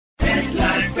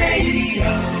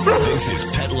This is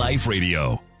Pet Life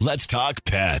Radio. Let's talk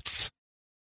pets.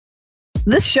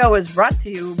 This show is brought to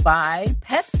you by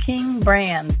Pet King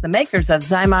Brands, the makers of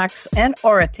Zymox and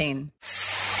Oratine.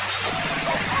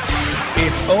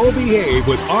 It's Oh Behave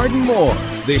with Arden Moore,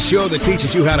 the show that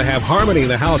teaches you how to have harmony in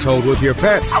the household with your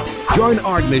pets. Join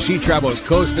Arden as she travels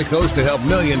coast to coast to help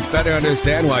millions better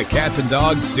understand why cats and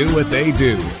dogs do what they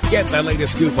do. Get the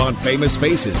latest scoop on famous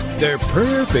faces, their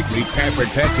perfectly pampered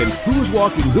pets, and who's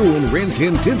walking who in Rin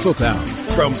Tin Tinseltown.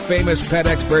 From famous pet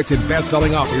experts and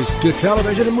best-selling authors to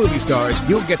television and movie stars,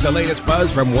 you'll get the latest buzz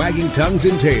from wagging tongues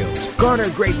and tails. Garner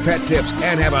great pet tips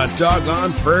and have a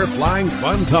doggone fur-flying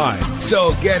fun time.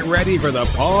 So get ready for the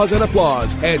pause and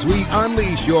applause as we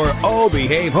unleash your Oh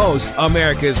Behave host,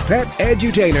 America's pet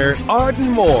edutainer,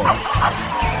 Arden Moore.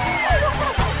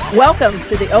 Welcome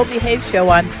to the Oh Behave show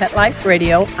on Pet Life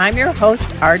Radio. I'm your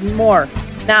host, Arden Moore.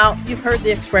 Now, you've heard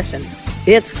the expression,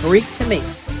 it's Greek to me.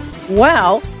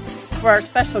 Well, for our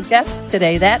special guest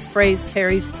today, that phrase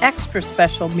carries extra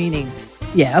special meaning.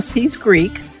 Yes, he's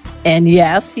Greek, and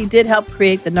yes, he did help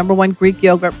create the #1 Greek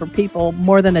yogurt for people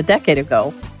more than a decade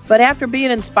ago. But after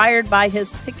being inspired by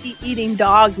his picky-eating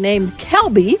dog named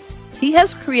Kelby, he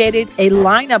has created a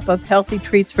lineup of healthy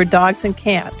treats for dogs and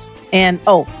cats. And,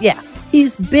 oh, yeah,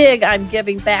 he's big on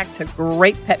giving back to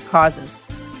great pet causes.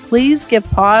 Please give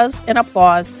pause and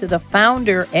applause to the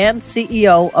founder and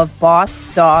CEO of Boss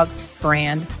Dog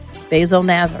Brand, Basil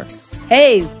Nazar.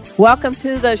 Hey, welcome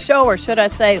to the show, or should I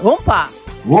say, Oompa.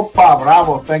 Whoopah,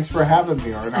 bravo. Thanks for having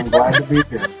me, Arden. I'm glad to be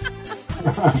here.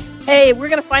 Hey, we're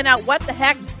going to find out what the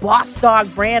heck Boss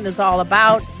Dog Brand is all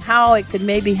about, how it could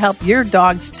maybe help your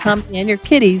dog's tummy and your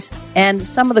kitties, and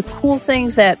some of the cool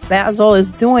things that Basil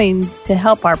is doing to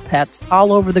help our pets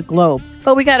all over the globe.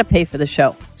 But we got to pay for the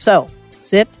show. So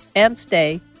sit and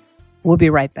stay. We'll be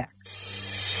right back.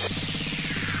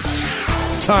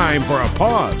 Time for a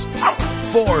pause.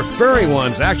 4 furry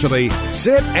ones, actually.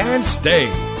 Sit and stay.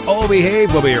 Oh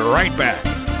Behave will be right back.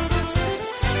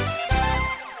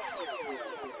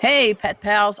 Hey, pet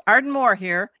pals, Arden Moore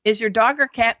here. Is your dog or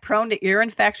cat prone to ear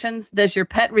infections? Does your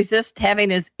pet resist having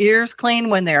his ears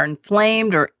cleaned when they're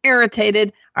inflamed or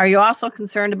irritated? Are you also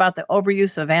concerned about the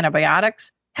overuse of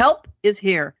antibiotics? Help is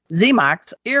here.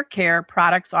 Zymox ear care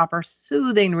products offer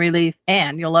soothing relief,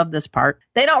 and you'll love this part.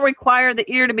 They don't require the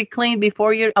ear to be cleaned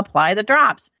before you apply the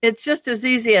drops. It's just as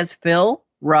easy as fill,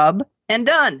 rub, and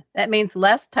done. That means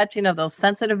less touching of those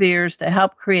sensitive ears to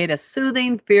help create a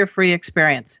soothing, fear-free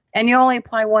experience. And you only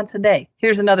apply once a day.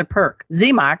 Here's another perk.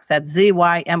 Zymox, that's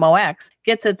Z-Y-M-O-X,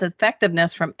 gets its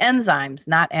effectiveness from enzymes,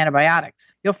 not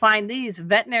antibiotics. You'll find these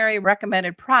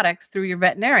veterinary-recommended products through your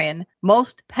veterinarian,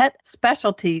 most pet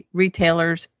specialty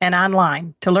retailers, and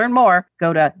online. To learn more,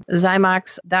 go to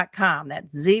Zymox.com.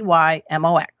 That's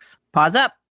Z-Y-M-O-X. Pause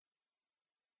up.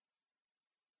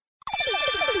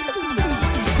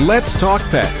 Let's Talk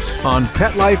Pets on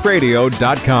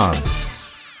PetLifeRadio.com.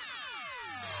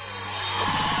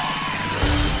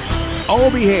 Oh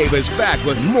Behave is back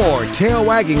with more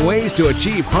tail-wagging ways to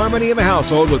achieve harmony in the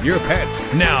household with your pets.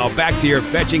 Now back to your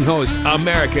fetching host,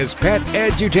 America's pet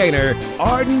edutainer,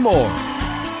 Arden Moore.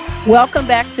 Welcome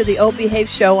back to the Oh Behave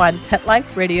show on Pet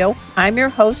Life Radio. I'm your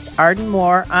host, Arden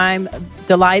Moore. I'm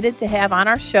delighted to have on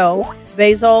our show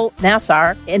Basil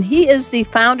Nazar, and he is the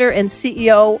founder and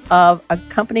CEO of a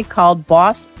company called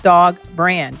Boss Dog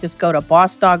Brand. Just go to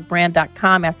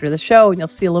bossdogbrand.com after the show and you'll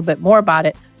see a little bit more about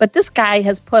it. But this guy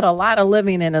has put a lot of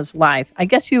living in his life. I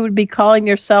guess you would be calling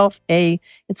yourself it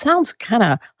sounds kind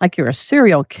of like you're a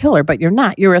serial killer, but you're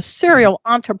not. You're a serial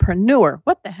entrepreneur.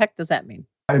 What the heck does that mean?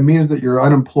 It means that you're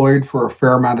unemployed for a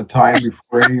fair amount of time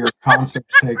before any of your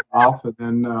concepts take off. And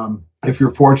then if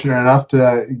you're fortunate enough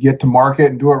to get to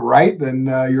market and do it right, then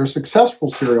you're a successful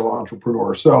serial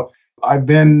entrepreneur. So I've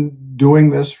been doing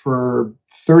this for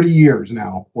 30 years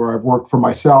now, where I've worked for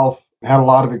myself, had a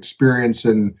lot of experience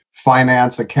in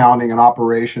finance, accounting, and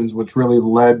operations, which really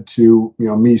led to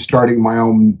me starting my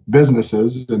own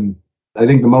businesses. And I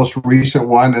think the most recent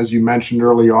one, as you mentioned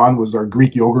early on, was our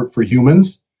Greek yogurt for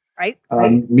humans. Right.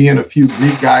 Me and a few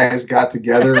Greek guys got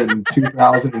together in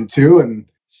 2002 and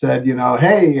said,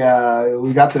 hey,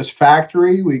 we got this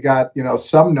factory. We got,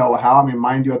 some know-how. I mean,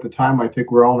 mind you, at the time, I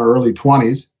think we're all in our early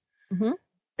 20s. Mm-hmm.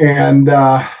 And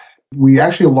we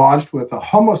actually launched with a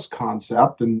hummus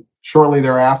concept. And shortly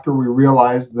thereafter, we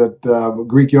realized that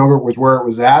Greek yogurt was where it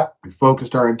was at. We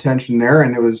focused our attention there.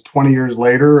 And it was 20 years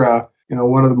later,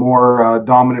 one of the more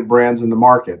dominant brands in the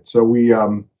market. So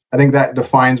I think that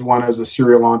defines one as a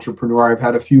serial entrepreneur. I've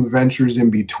had a few ventures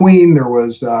in between. There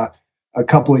was a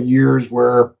couple of years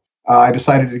where I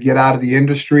decided to get out of the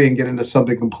industry and get into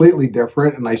something completely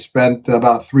different. And I spent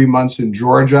about 3 months in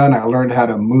Georgia, and I learned how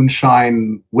to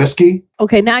moonshine whiskey.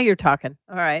 Okay, now you're talking.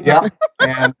 All right. Yeah.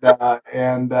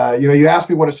 And you asked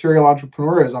me what a serial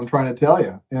entrepreneur is. I'm trying to tell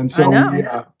you. And so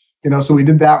so we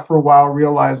did that for a while,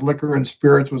 realized liquor and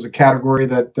spirits was a category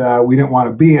that we didn't want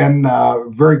to be in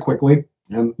very quickly.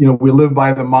 And, we live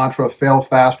by the mantra, fail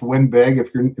fast, win big.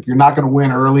 If you're not going to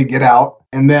win early, get out.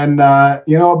 And then,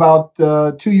 about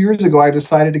 2 years ago, I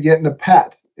decided to get into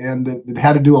pet. And it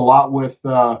had to do a lot with,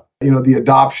 the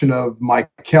adoption of my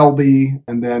Kelby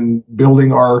and then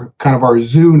building our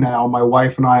zoo now. My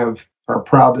wife and I are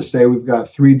proud to say we've got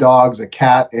 3 dogs, a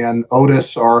cat, and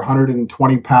Otis, our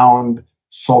 120-pound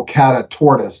sulcata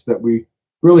tortoise that we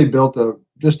really built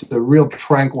just a real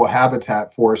tranquil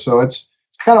habitat for. So it's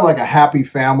kind of like a happy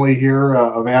family here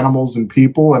of animals and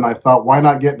people. And I thought, why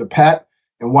not get into pet,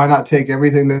 and why not take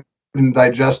everything that's in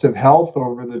digestive health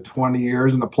over the 20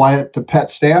 years and apply it to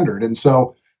pet standard? And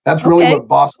so that's really what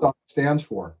Boss Dog stands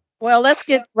for. Well, let's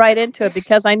get right into it,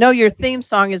 because I know your theme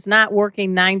song is not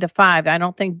working 9 to 5. I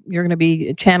don't think you're going to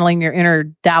be channeling your inner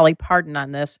Dolly Parton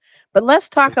on this. But let's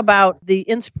talk about the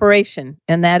inspiration,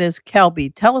 and that is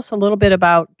Kelby. Tell us a little bit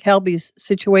about Kelby's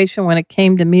situation when it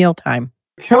came to mealtime.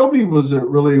 Kelby was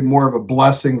really more of a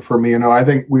blessing for me. I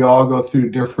think we all go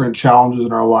through different challenges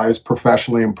in our lives,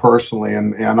 professionally and personally.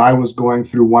 And I was going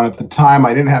through one at the time.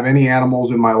 I didn't have any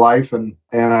animals in my life, and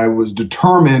I was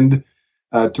determined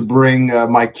to bring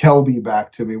my Kelby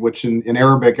back to me, which in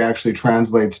Arabic actually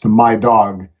translates to my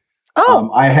dog. Oh.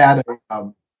 I had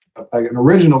an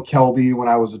original Kelby when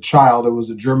I was a child. It was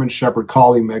a German Shepherd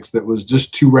Collie mix that was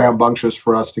just too rambunctious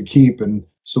for us to keep. And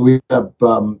so we ended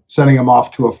up sending him off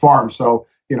to a farm. So,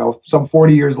 some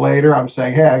 40 years later, I'm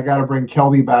saying, hey, I got to bring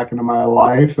Kelby back into my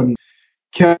life. And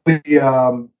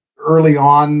Kelby early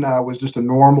on was just a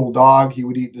normal dog. He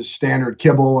would eat just standard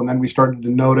kibble. And then we started to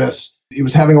notice he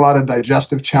was having a lot of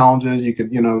digestive challenges. You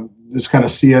could, just kind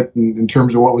of see it in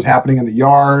terms of what was happening in the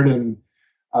yard. And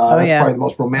that's probably the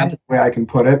most romantic way I can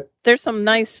put it. There's some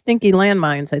nice stinky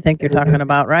landmines I think you're talking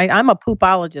about, right? I'm a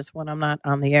poopologist when I'm not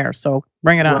on the air. So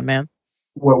bring it on, man.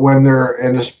 When they're,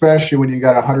 and especially when you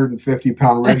got a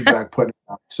 150-pound Ridgeback putting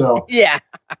it out. So, yeah.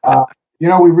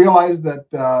 We realized that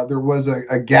there was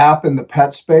a gap in the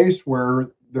pet space where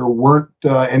there weren't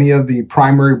any of the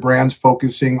primary brands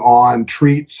focusing on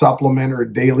treat, supplement, or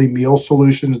daily meal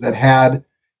solutions that had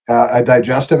a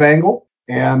digestive angle.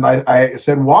 And I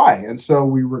said, why? And so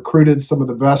we recruited some of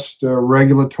the best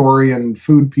regulatory and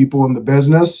food people in the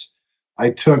business. I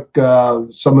took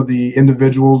some of the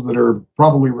individuals that are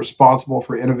probably responsible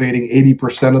for innovating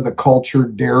 80% of the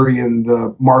cultured dairy in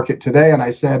the market today. And I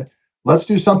said, let's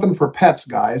do something for pets,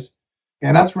 guys.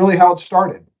 And that's really how it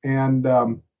started. And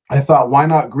I thought, why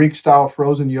not Greek-style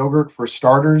frozen yogurt for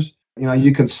starters?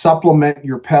 You can supplement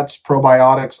your pet's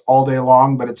probiotics all day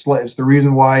long, but it's the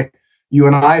reason why you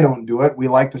and I don't do it. We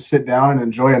like to sit down and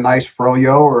enjoy a nice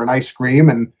froyo or an ice cream,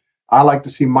 and I like to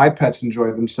see my pets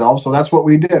enjoy themselves. So that's what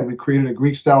we did. We created a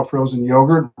Greek-style frozen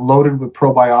yogurt loaded with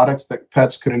probiotics that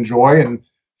pets could enjoy. And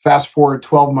fast forward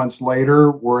 12 months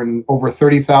later, we're in over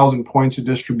 30,000 points of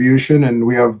distribution, and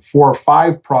we have 4 or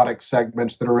 5 product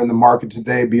segments that are in the market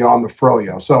today beyond the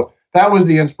froyo. So that was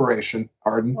the inspiration,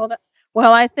 Arden.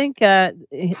 Well, I think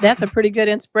that's a pretty good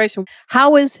inspiration.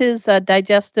 How is his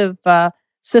digestive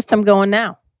system going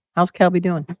now? How's Kelby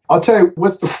doing? I'll tell you,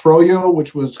 with the froyo,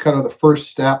 which was kind of the first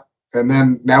step, and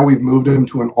then now we've moved him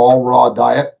to an all raw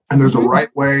diet. And there's a right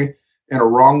way and a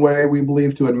wrong way, we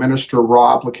believe, to administer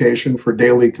raw application for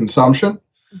daily consumption.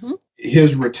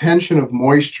 His retention of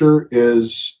moisture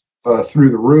is through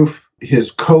the roof.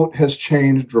 His coat has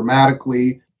changed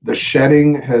dramatically. The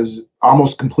shedding has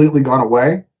almost completely gone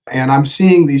away. And I'm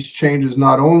seeing these changes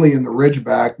not only in the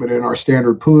Ridgeback, but in our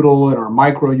standard poodle and our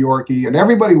micro Yorkie. And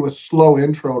everybody was slow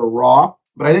intro to raw.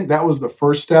 But I think that was the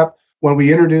first step. When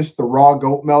we introduced the raw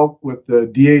goat milk with the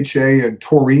DHA and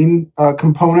taurine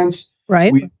components,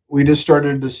 right, we just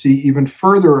started to see even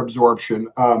further absorption.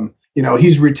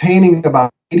 He's retaining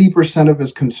about 80% of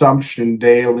his consumption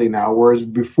daily now, whereas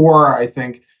before, I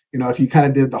think, if you kind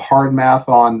of did the hard math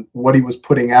on what he was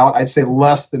putting out, I'd say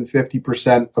less than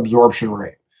 50% absorption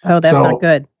rate. Oh, that's not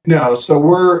good. No,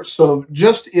 so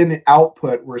just in the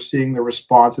output, we're seeing the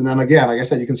response. And then again, like I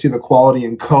said, you can see the quality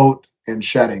in coat and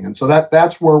shedding. And so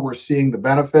that's where we're seeing the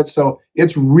benefits. So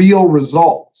it's real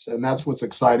results. And that's what's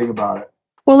exciting about it.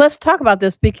 Well, let's talk about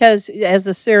this, because as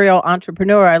a serial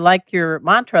entrepreneur, I like your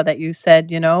mantra that you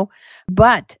said,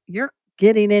 but you're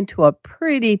getting into a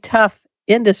pretty tough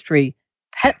industry,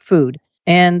 pet food.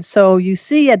 And so you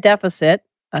see a deficit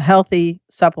healthy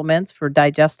supplements for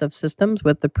digestive systems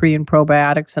with the pre and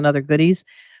probiotics and other goodies.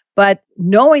 But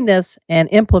knowing this and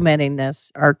implementing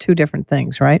this are two different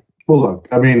things, right? Well, look,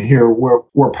 I mean, here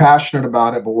we're passionate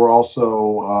about it, but we're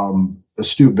also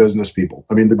astute business people.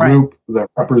 I mean, the group that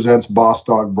represents Boss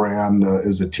Dog brand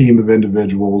is a team of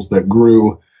individuals that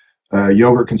grew a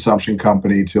yogurt consumption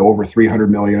company to over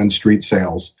 300 million in street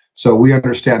sales. So we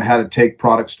understand how to take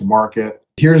products to market.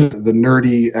 Here's the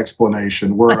nerdy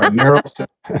explanation. We're a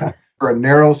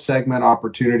narrow segment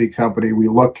opportunity company. We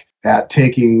look at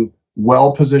taking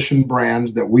well-positioned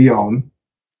brands that we own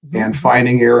and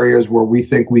finding areas where we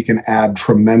think we can add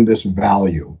tremendous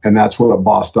value. And that's what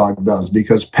Boss Dog does,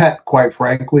 because pet, quite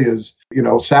frankly, is,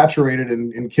 saturated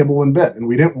in kibble and bit. And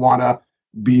we didn't want to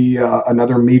be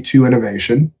another Me Too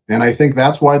innovation. And I think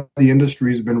that's why the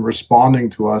industry has been responding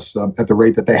to us at the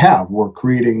rate that they have. We're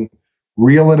creating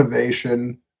real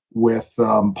innovation with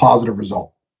positive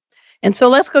result. And so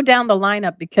let's go down the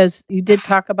lineup, because you did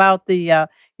talk about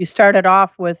you started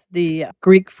off with the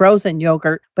Greek frozen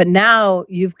yogurt, but now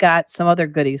you've got some other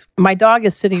goodies. My dog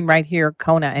is sitting right here,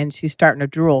 Kona, and she's starting to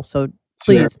drool. So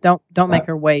please don't make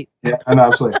her wait. Yeah,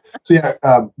 absolutely.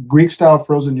 So Greek style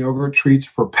frozen yogurt treats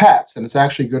for pets, and it's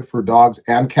actually good for dogs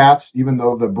and cats. Even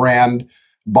though the brand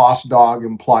Boss Dog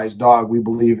implies dog, we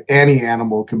believe any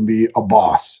animal can be a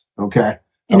boss. Okay.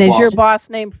 And is your boss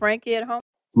named Frankie at home?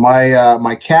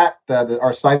 My cat,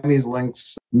 our Siamese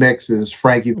Lynx mix is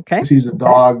Frankie. Okay. He's a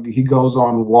dog. He goes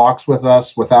on walks with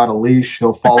us without a leash.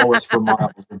 He'll follow us for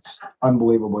miles. It's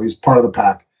unbelievable. He's part of the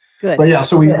pack. Good. But yeah,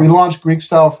 so we launched Greek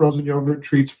style frozen yogurt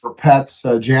treats for pets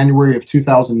January of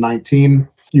 2019.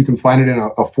 You can find it in a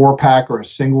 4-pack or a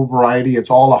single variety. It's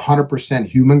all 100%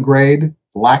 human grade,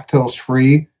 lactose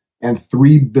free, and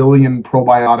 3 billion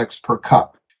probiotics per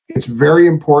cup. It's very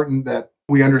important that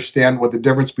we understand what the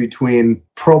difference between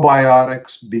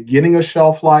probiotics beginning a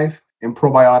shelf life and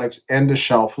probiotics end a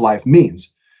shelf life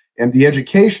means. And the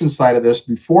education side of this,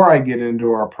 before I get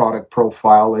into our product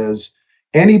profile, is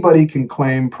anybody can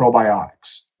claim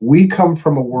probiotics. We come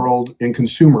from a world in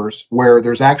consumers where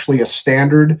there's actually a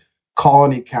standard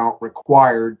colony count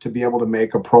required to be able to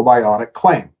make a probiotic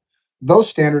claim. Those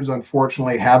standards,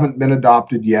 unfortunately, haven't been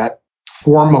adopted yet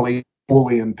formally,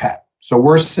 fully in pet. So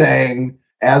we're saying,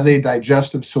 as a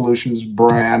digestive solutions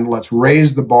brand, let's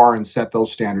raise the bar and set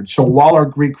those standards. So while our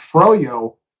Greek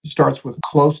Froyo starts with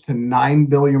close to 9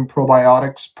 billion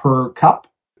probiotics per cup,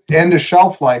 end of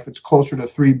shelf life, it's closer to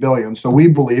 3 billion. So we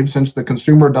believe, since the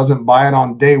consumer doesn't buy it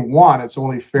on day one, it's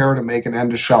only fair to make an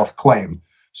end of shelf claim.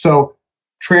 So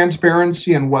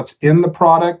transparency in what's in the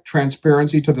product,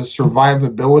 transparency to the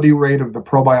survivability rate of the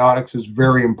probiotics is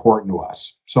very important to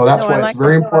us. So that's why it's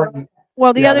very important.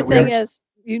 Well, the other thing is,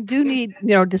 you do need,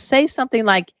 to say something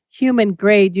like human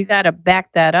grade, you got to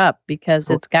back that up, because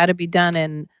it's got to be done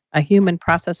in a human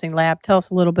processing lab. Tell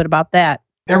us a little bit about that.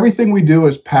 Everything we do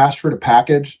is pasture to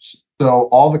package. So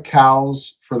all the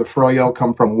cows for the Froyo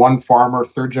come from one farmer,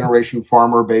 3rd-generation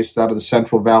farmer based out of the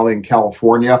Central Valley in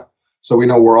California. So we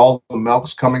know where all the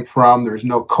milk's coming from. There's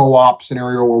no co-op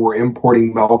scenario where we're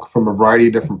importing milk from a variety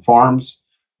of different farms.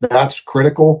 That's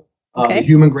critical. The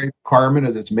human grade requirement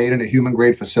is it's made in a human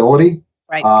grade facility.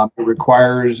 Right. It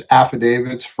requires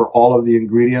affidavits for all of the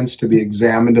ingredients to be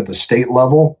examined at the state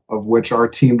level, of which our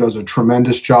team does a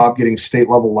tremendous job getting state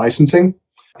level licensing,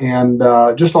 and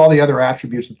just all the other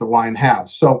attributes that the line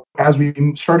has. So as we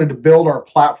started to build our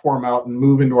platform out and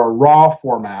move into our raw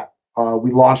format,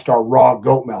 we launched our raw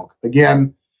goat milk.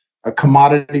 Again, a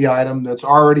commodity item that's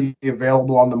already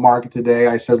available on the market today.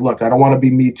 I says, look, I don't want to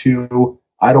be Me Too.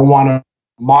 I don't want to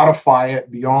modify it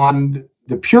beyond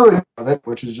the purity of it,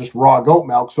 which is just raw goat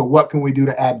milk. So what can we do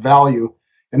to add value?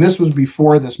 And this was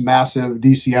before this massive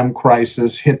DCM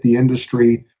crisis hit the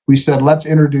industry. We said, let's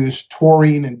introduce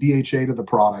taurine and DHA to the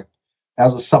product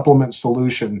as a supplement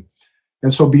solution.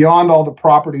 And so beyond all the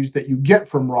properties that you get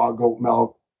from raw goat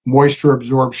milk, moisture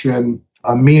absorption,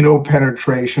 amino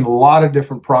penetration, a lot of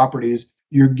different properties,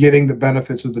 you're getting the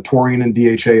benefits of the taurine and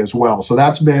DHA as well. So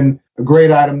that's been a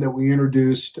great item that we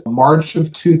introduced March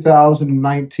of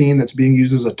 2019 that's being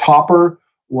used as a topper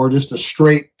or just a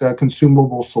straight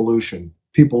consumable solution.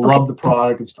 People love the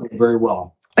product. It's doing very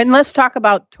well. And let's talk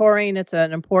about taurine. It's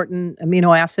an important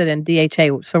amino acid, and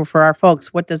DHA. So for our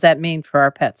folks, what does that mean for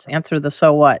our pets? Answer the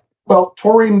so what. Well,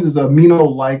 taurine is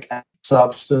amino-like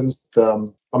substance.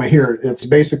 Here, it's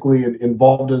basically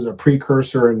involved as a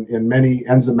precursor in many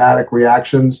enzymatic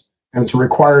reactions, and it's a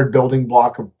required building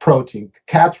block of protein.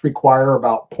 Cats require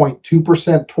about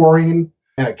 0.2% taurine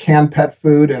in a canned pet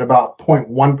food and about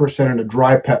 0.1% in a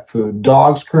dry pet food.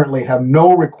 Dogs currently have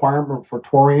no requirement for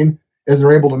taurine as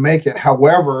they're able to make it.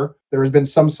 However, there has been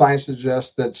some science to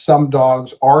suggest that some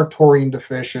dogs are taurine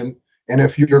deficient. And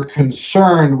if you're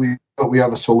concerned, we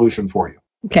have a solution for you.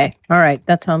 Okay. All right.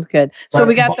 That sounds good. So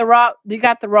you got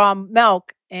the raw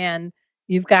milk, and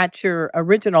you've got your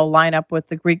original lineup with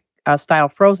the Greek style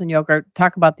frozen yogurt.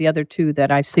 Talk about the other two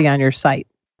that I see on your site.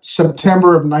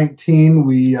 September of 19,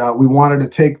 we wanted to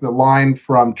take the line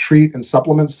from treat and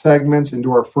supplement segments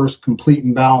into our first complete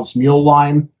and balanced meal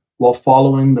line while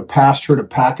following the pasture to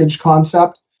package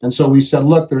concept. And so we said,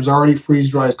 look, there's already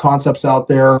freeze-dried concepts out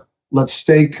there. Let's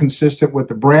stay consistent with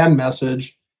the brand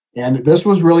message. And this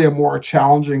was really a more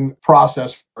challenging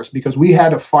process for us because we had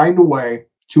to find a way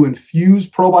to infuse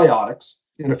probiotics.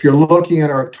 And if you're looking at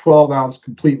our 12-ounce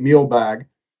complete meal bag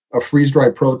of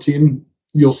freeze-dried protein,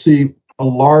 you'll see a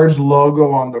large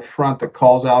logo on the front that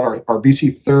calls out our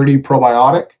BC30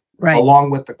 probiotic, right,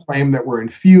 along with the claim that we're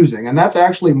infusing. And that's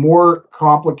actually more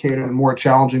complicated and more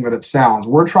challenging than it sounds.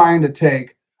 We're trying to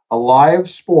take a live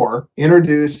spore,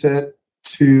 introduce it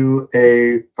to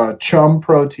a chum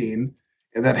protein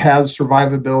that has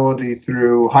survivability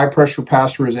through high pressure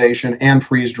pasteurization and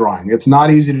freeze drying. It's not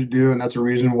easy to do, and that's a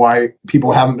reason why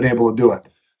people haven't been able to do it.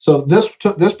 So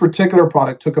this particular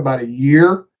product took about a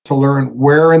year to learn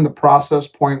where in the process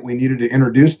point we needed to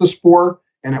introduce the spore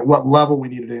and at what level we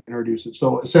needed to introduce it.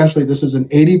 So essentially, this is an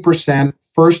 80%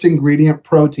 first ingredient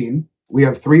protein. We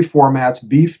have 3 formats: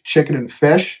 beef, chicken, and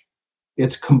fish.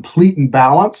 It's complete and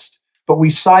balanced, but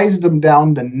we sized them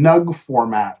down to nug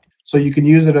format. So you can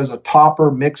use it as a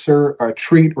topper, mixer, a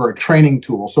treat, or a training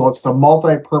tool. So it's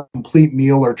the complete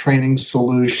meal or training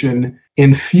solution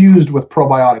infused with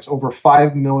probiotics, over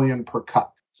 5 million per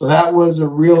cup. So that was a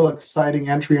real exciting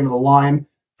entry into the line.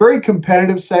 Very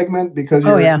competitive segment because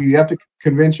you have to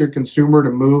convince your consumer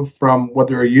to move from what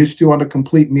they're used to on a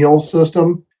complete meal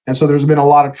system. And so there's been a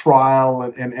lot of trial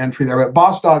and entry there. But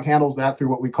Boss Dog handles that through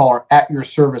what we call our At Your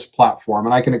Service platform.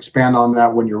 And I can expand on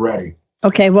that when you're ready.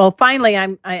 Okay, well, finally,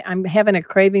 I'm having a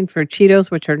craving for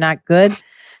Cheetos, which are not good.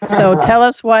 So tell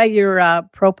us why your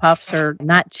Pro Puffs are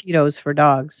not Cheetos for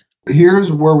dogs.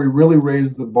 Here's where we really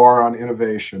raised the bar on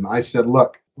innovation. I said,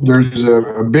 look, there's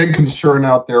a big concern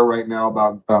out there right now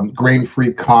about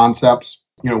grain-free concepts.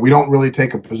 We don't really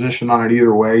take a position on it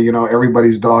either way.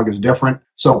 Everybody's dog is different.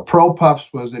 So Pro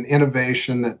Puffs was an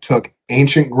innovation that took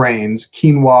ancient grains,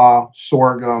 quinoa,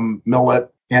 sorghum,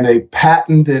 millet, and a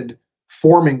patented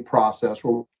forming process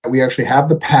where we actually have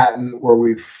the patent where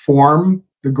we form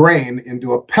the grain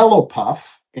into a pillow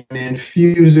puff and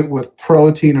infuse it with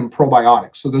protein and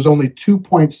probiotics. So there's only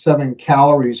 2.7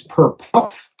 calories per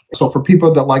puff. So for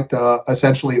people that like to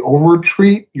essentially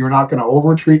overtreat, you're not going to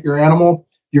overtreat your animal.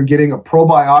 You're getting a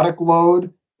probiotic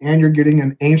load and you're getting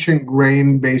an ancient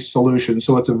grain-based solution.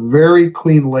 So it's a very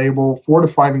clean label, 4 to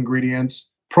 5 ingredients,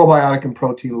 probiotic and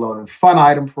protein loaded. Fun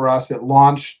item for us. It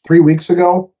launched 3 weeks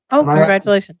ago. Oh,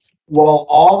 congratulations. Well,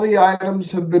 all the items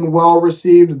have been well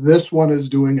received. This one is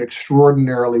doing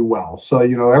extraordinarily well. So,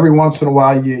 every once in a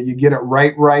while you get it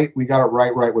right. We got it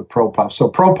right with Pro Puffs. So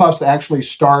Pro Puffs actually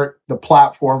start the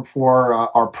platform for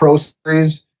our Pro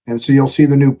Series. And so you'll see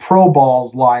the new Pro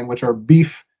Balls line, which are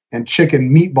beef and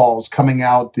chicken meatballs coming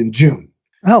out in June.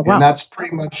 Oh, wow. And that's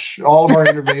pretty much all of our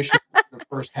innovation in the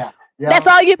first half. Yeah. That's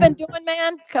all you've been doing,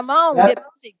 man? Come on,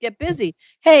 get busy.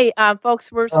 Hey,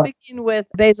 folks, we're speaking with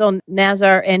Basil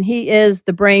Nazar, and he is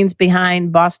the brains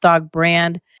behind Boss Dog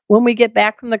Brand. When we get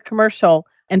back from the commercial,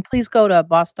 and please go to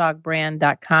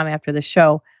bossdogbrand.com after the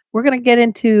show, we're going to get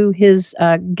into his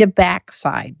give back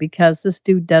side because this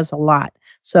dude does a lot.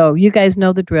 So you guys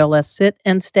know the drill. Let's sit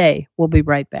and stay. We'll be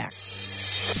right back.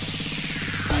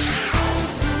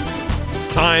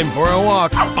 Time for a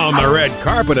walk on the red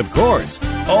carpet, of course.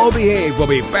 All Behave will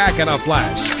be back in a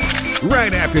flash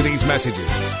right after these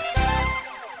messages.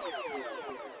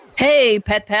 Hey,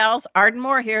 pet pals, Arden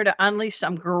Moore here to unleash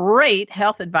some great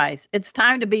health advice. It's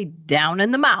time to be down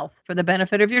in the mouth for the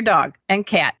benefit of your dog and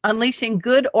cat. Unleashing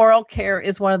good oral care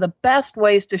is one of the best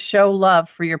ways to show love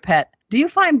for your pet. Do you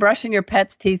find brushing your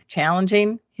pet's teeth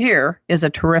challenging? Here is a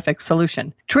terrific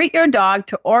solution. Treat your dog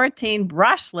to Oratene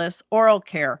Brushless Oral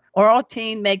Care.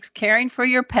 Oratene makes caring for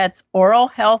your pet's oral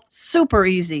health super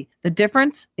easy. The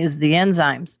difference is the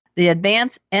enzymes. The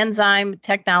advanced enzyme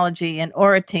technology in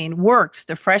Oratene works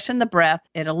to freshen the breath.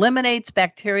 It eliminates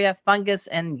bacteria, fungus,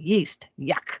 and yeast.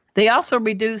 Yuck. They also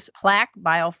reduce plaque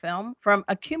biofilm from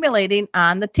accumulating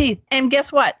on the teeth. And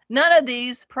guess what? None of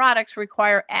these products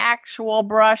require actual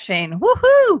brushing.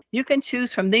 Woohoo! You can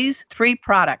choose from these 3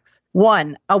 products.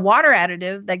 1, a water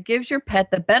additive that gives your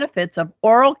pet the benefits of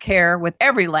oral care with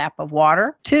every lap of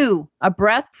water. 2, a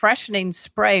breath freshening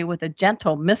spray with a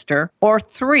gentle mister. Or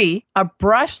 3, a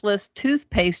brushless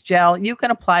toothpaste gel you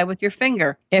can apply with your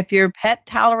finger. If your pet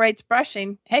tolerates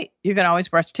brushing, hey, you can always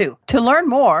brush too. To learn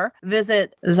more,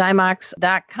 visit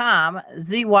Zymox.com,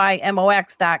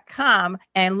 ZYMOX.com,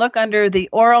 and look under the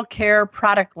oral care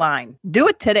product line. Do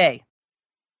it today.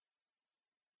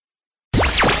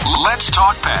 Let's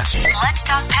talk pets Let's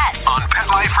talk pets on Pet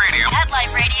Life Radio. Pet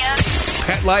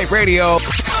Life Radio.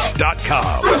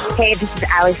 PetLifeRadio.com. Hey, this is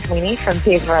Allie Sweeney from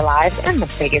Pets Are Alive and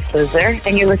The Biggest Loser,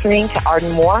 and you're listening to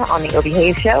Arden Moore on the Obie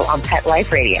Hayes Show on Pet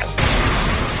Life Radio.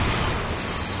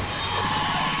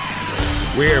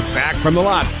 We're back from the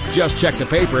lot. Just checked the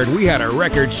paper and we had a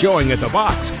record showing at the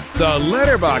box. The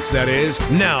letterbox, that is.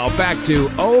 Now back to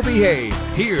Obie Hayes.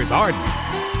 Here's Arden.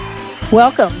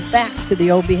 Welcome back to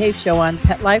the Obie Hayes Show on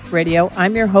Pet Life Radio.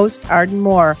 I'm your host, Arden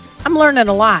Moore. I'm learning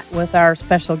a lot with our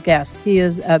special guest. He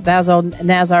is Basil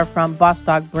Nazar from Boss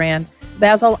Dog Brand.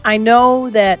 Basil, I know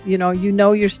that you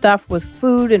know your stuff with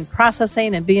food and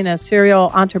processing and being a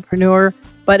serial entrepreneur,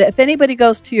 but if anybody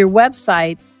goes to your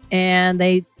website and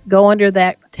they go under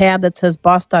that tab that says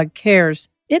Boss Dog Cares,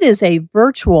 it is a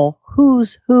virtual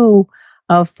who's who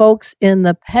of folks in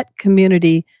the pet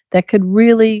community that could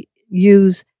really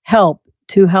use help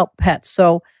to help pets.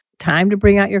 So time to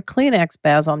bring out your Kleenex,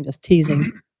 Basil. I'm just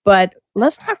teasing. But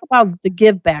let's talk about the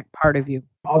give back part of you.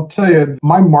 I'll tell you,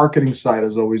 my marketing side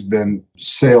has always been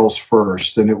sales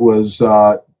first. And it was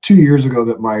 2 years ago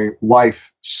that my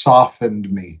wife softened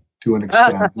me to an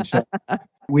extent and said,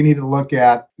 we need to look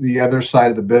at the other side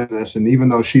of the business. And even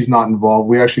though she's not involved,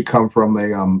 we actually come from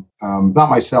not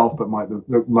myself, but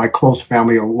my close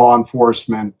family, a law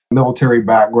enforcement, military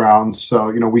background.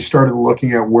 So, we started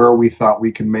looking at where we thought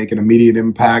we could make an immediate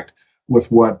impact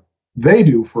with what they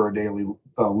do for a daily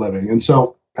living. And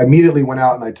so I immediately went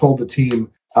out and I told the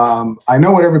team, I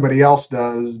know what everybody else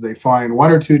does. They find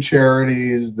one or two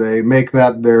charities, they make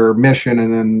that their mission.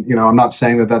 And then, I'm not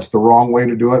saying that that's the wrong way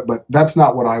to do it, but that's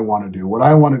not what I want to do. What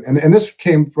I wanted, and this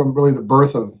came from really the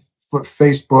birth of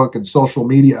Facebook and social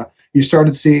media. You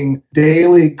started seeing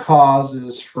daily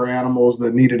causes for animals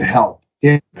that needed help,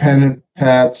 independent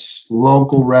pets,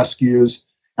 local rescues.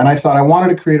 And I thought I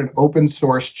wanted to create an open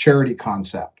source charity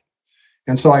concept.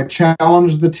 And so I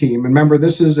challenged the team. And remember,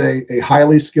 this is a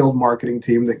highly skilled marketing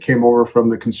team that came over from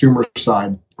the consumer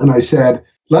side. And I said,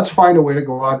 let's find a way to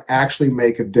go out and actually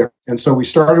make a difference. And so we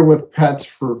started with Pets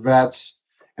for Vets.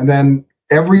 And then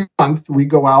every month we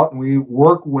go out and we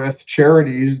work with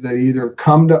charities that either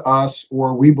come to us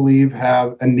or we believe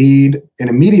have an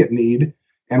immediate need.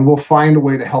 And we'll find a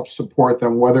way to help support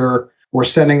them, whether we're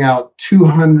sending out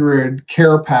 200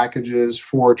 care packages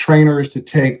for trainers to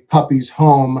take puppies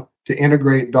home to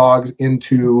integrate dogs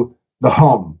into the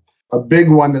home. A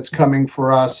big one that's coming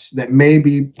for us that may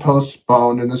be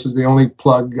postponed, and this is the only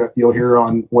plug you'll hear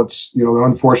on what's, the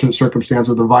unfortunate circumstance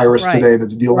of the virus today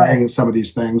that's delaying some of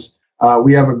these things.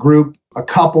 We have a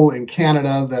couple in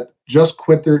Canada that just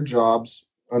quit their jobs,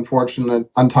 unfortunately,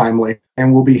 untimely,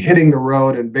 and will be hitting the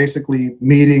road and basically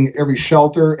meeting every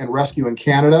shelter and rescue in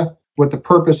Canada with the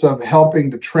purpose of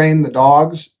helping to train the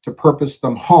dogs to purpose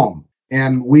them home.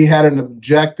 And we had an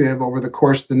objective over the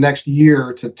course of the next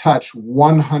year to touch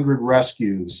 100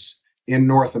 rescues in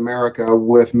North America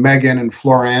with Megan and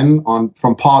Florian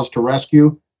from Paws to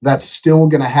Rescue. That's still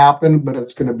going to happen, but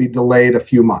it's going to be delayed a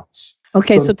few months.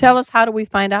 Okay, so tell us, how do we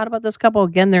find out about this couple?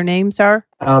 Again, their names are?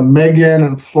 Megan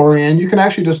and Florian. You can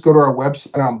actually just go to our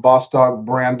website on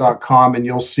bossdogbrand.com and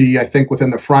you'll see, I think within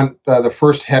the front, the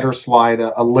first header slide,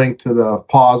 a link to the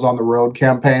Paws on the Road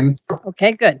campaign.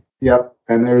 Okay, good. Yep.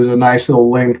 And there's a nice little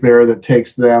link there that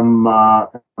takes them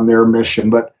on their mission.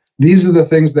 But these are the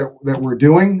things that we're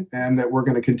doing and that we're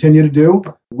going to continue to do.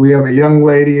 We have a young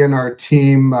lady in our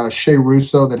team, Shay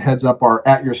Russo, that heads up our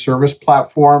At Your Service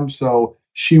platform. So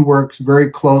she works very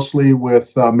closely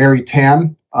with Mary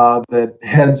Tan, that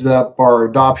heads up our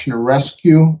adoption and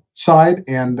rescue side.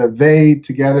 And they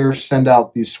together send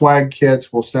out these swag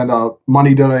kits. We'll send out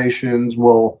money donations.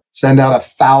 We'll send out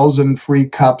 1,000 free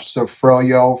cups of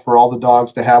Froyo for all the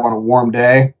dogs to have on a warm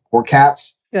day, or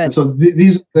cats. Good. And so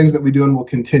these are things that we do and will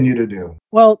continue to do.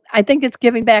 Well, I think it's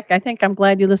giving back. I think I'm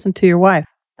glad you listened to your wife.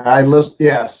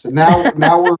 Yes. And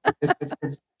now we're,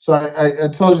 so I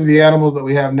told you the animals that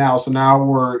we have now. So now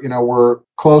we're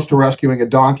close to rescuing a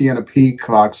donkey and a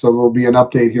peacock. So there'll be an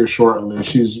update here shortly.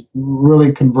 She's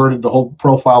really converted the whole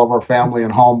profile of our family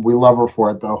and home. We love her for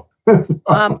it though.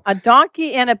 A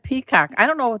donkey and a peacock. I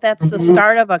don't know if that's the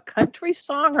start of a country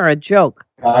song or a joke.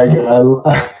 I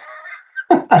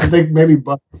think maybe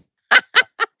both.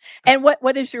 And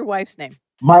what is your wife's name?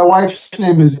 My wife's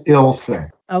name is Ilse.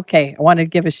 Okay, I want to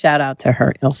give a shout out to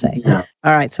her, Ilse. Yeah.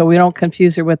 All right, so we don't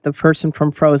confuse her with the person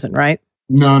from Frozen, right?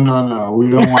 No. We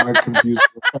don't want to confuse her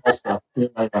with Elsa.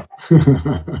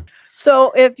 Yeah.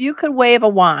 So if you could wave a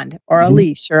wand or a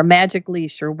leash or a magic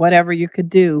leash or whatever you could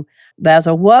do,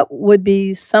 Basil, what would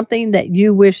be something that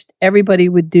you wished everybody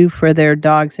would do for their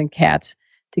dogs and cats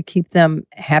to keep them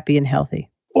happy and healthy?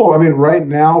 Well, I mean, right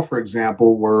now, for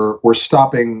example, we're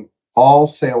stopping all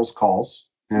sales calls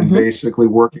and basically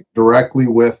working directly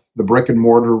with the brick and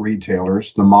mortar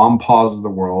retailers, the mom paws of the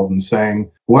world, and saying,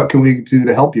 what can we do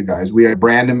to help you guys? We have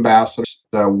brand ambassadors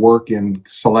that work in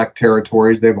select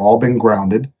territories. They've all been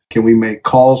grounded. Can we make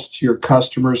calls to your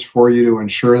customers for you to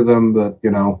ensure them that,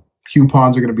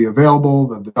 coupons are going to be available,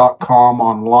 that the .com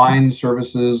online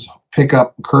services,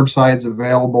 pickup, curbside's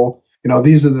available?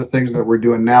 These are the things that we're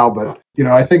doing now. But,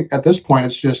 I think at this point,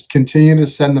 it's just continue to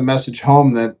send the message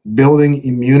home that building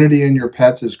immunity in your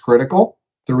pets is critical.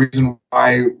 The reason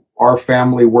why our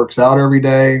family works out every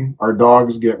day, our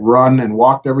dogs get run and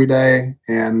walked every day,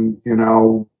 and,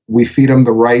 we feed them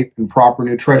the right and proper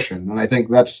nutrition. And I think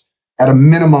that's, at a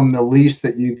minimum, the least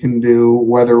that you can do,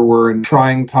 whether we're in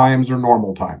trying times or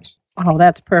normal times. Oh,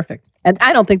 that's perfect. And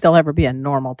I don't think there'll ever be a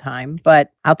normal time,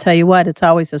 but I'll tell you what, it's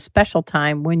always a special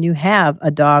time when you have a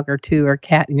dog or two or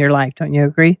cat in your life. Don't you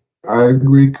agree? I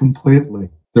agree completely.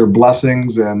 They're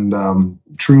blessings and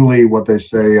truly what they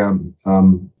say,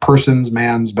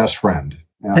 man's best friend.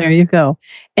 Yeah. There you go.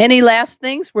 Any last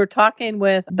things? We're talking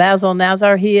with Basil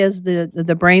Nazar. He is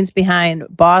the brains behind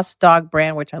Boss Dog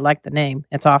Brand, which I like the name.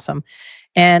 It's awesome.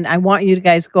 And I want you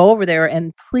guys to go over there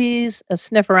and please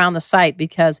sniff around the site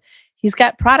because he's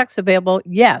got products available.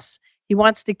 Yes, he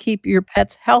wants to keep your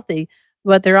pets healthy,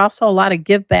 but there are also a lot of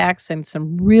give backs and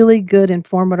some really good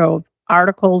informative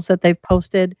articles that they've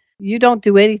posted. You don't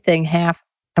do anything I'm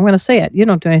going to say it. You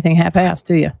don't do anything half-assed,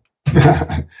 do you?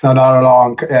 No, not at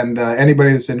all. And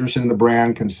anybody that's interested in the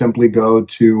brand can simply go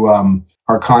to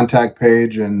our contact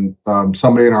page, and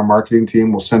somebody in our marketing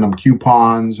team will send them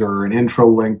coupons or an intro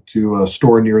link to a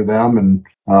store near them, and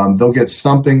they'll get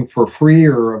something for free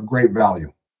or of great value.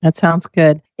 That sounds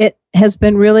good. It has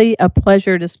been really a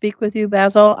pleasure to speak with you,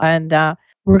 Basil, and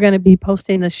we're going to be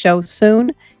posting the show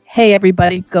soon. Hey,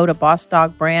 everybody, go to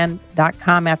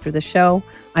bossdogbrand.com after the show.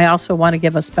 I also want to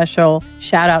give a special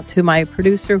shout out to my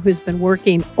producer who's been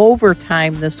working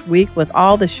overtime this week with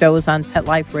all the shows on Pet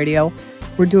Life Radio.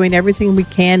 We're doing everything we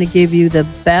can to give you the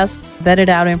best vetted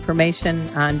out information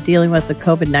on dealing with the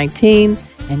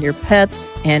COVID-19 and your pets.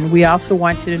 And we also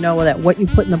want you to know that what you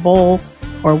put in the bowl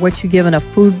or what you give in a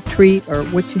food treat or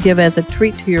what you give as a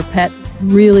treat to your pet,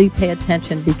 really pay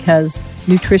attention because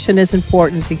nutrition is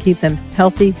important to keep them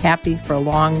healthy, happy for a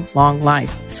long, long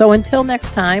life. So until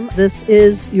next time, this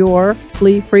is your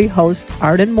flea-free host,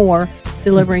 Arden Moore,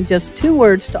 delivering just 2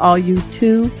 words to all you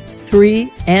 2,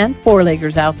 3, and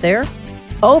 4-leggers out there.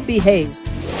 Oh, behave.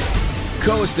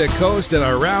 Coast to coast and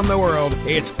around the world,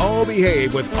 it's Oh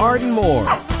Behave with Arden Moore.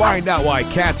 Find out why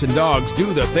cats and dogs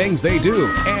do the things they do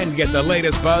and get the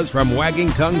latest buzz from wagging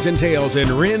tongues and tails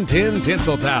in Rin Tin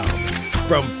Tinseltown.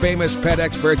 From famous pet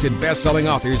experts and best-selling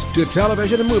authors to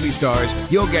television and movie stars,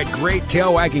 you'll get great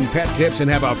tail-wagging pet tips and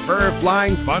have a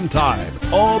fur-flying fun time.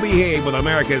 All Behave with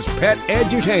America's pet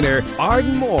edutainer,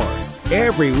 Arden Moore.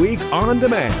 Every week on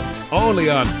demand, only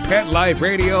on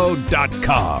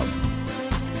PetLifeRadio.com.